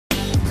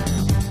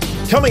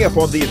Coming up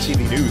on Diya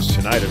TV News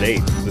tonight at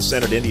 8, the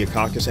Senate India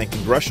Caucus and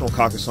Congressional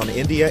Caucus on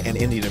India and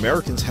Indian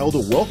Americans held a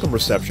welcome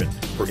reception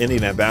for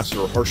Indian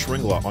Ambassador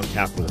Shringla on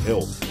Capitol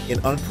Hill.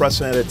 An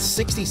unprecedented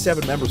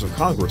 67 members of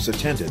Congress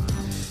attended.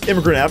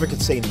 Immigrant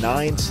advocates say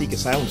 9 Sikh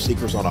asylum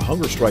seekers on a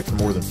hunger strike for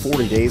more than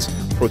 40 days,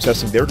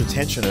 protesting their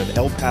detention at an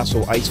El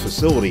Paso ICE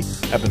facility,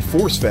 have been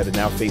force-fed and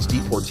now face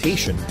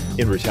deportation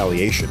in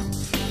retaliation.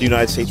 The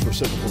United States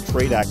Reciprocal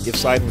Trade Act, if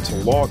signed into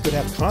law, could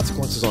have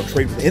consequences on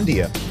trade with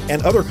India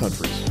and other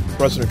countries.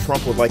 President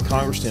Trump would like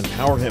Congress to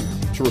empower him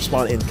to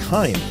respond in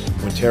kind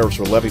when tariffs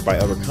are levied by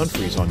other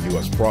countries on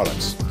U.S.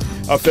 products.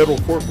 A federal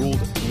court ruled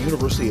the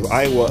University of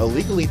Iowa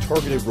illegally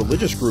targeted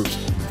religious groups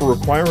for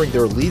requiring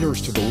their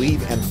leaders to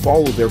believe and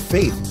follow their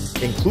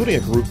faith, including a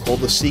group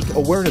called the Sikh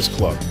Awareness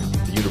Club.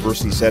 The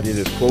university said it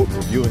is, quote,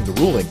 reviewing the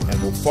ruling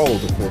and will follow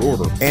the court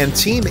order. And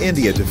Team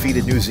India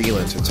defeated New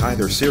Zealand to tie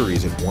their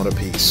series at 1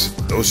 apiece.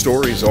 Those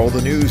stories, all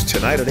the news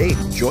tonight at 8.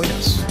 Join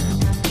us.